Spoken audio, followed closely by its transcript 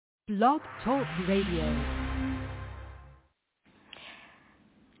Blog Talk Radio.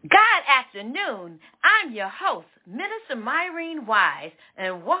 God afternoon. I'm your host, Minister Myrene Wise,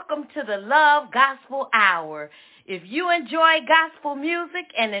 and welcome to the Love Gospel Hour. If you enjoy gospel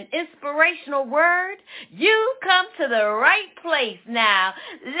music and an inspirational word, you come to the right place now.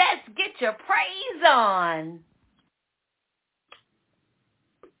 Let's get your praise on.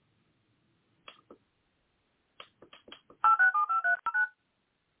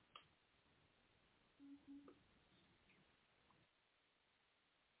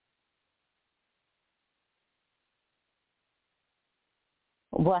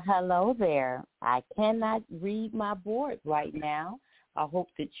 Well, hello there. I cannot read my board right now. I hope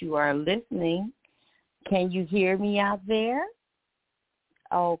that you are listening. Can you hear me out there?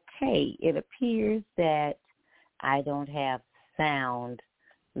 Okay, it appears that I don't have sound.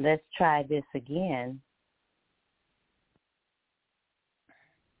 Let's try this again.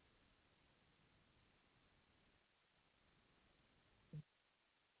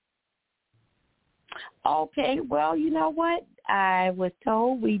 Okay, well, you know what? I was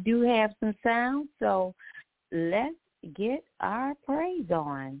told we do have some sound, so let's get our praise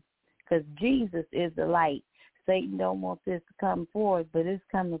on, because Jesus is the light. Satan don't want this to come forth, but it's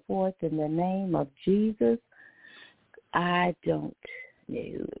coming forth in the name of Jesus. I don't know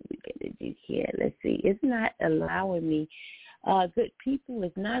what we're going to do here. Let's see. It's not allowing me, good people,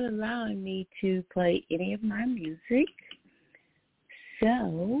 it's not allowing me to play any of my music.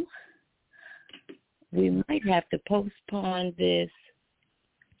 So we might have to postpone this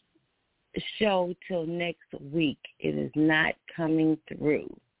show till next week. It is not coming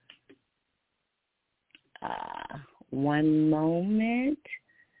through. One moment.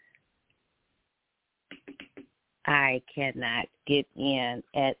 I cannot get in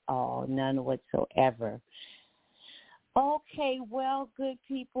at all, none whatsoever. Okay, well, good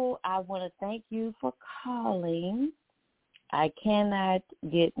people, I want to thank you for calling. I cannot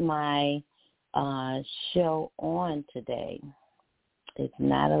get my show on today. It's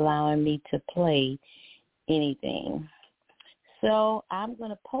not allowing me to play anything. So I'm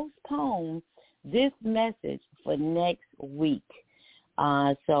going to postpone this message for next week.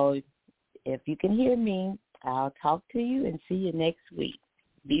 So if you can hear me, I'll talk to you and see you next week.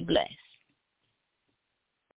 Be blessed.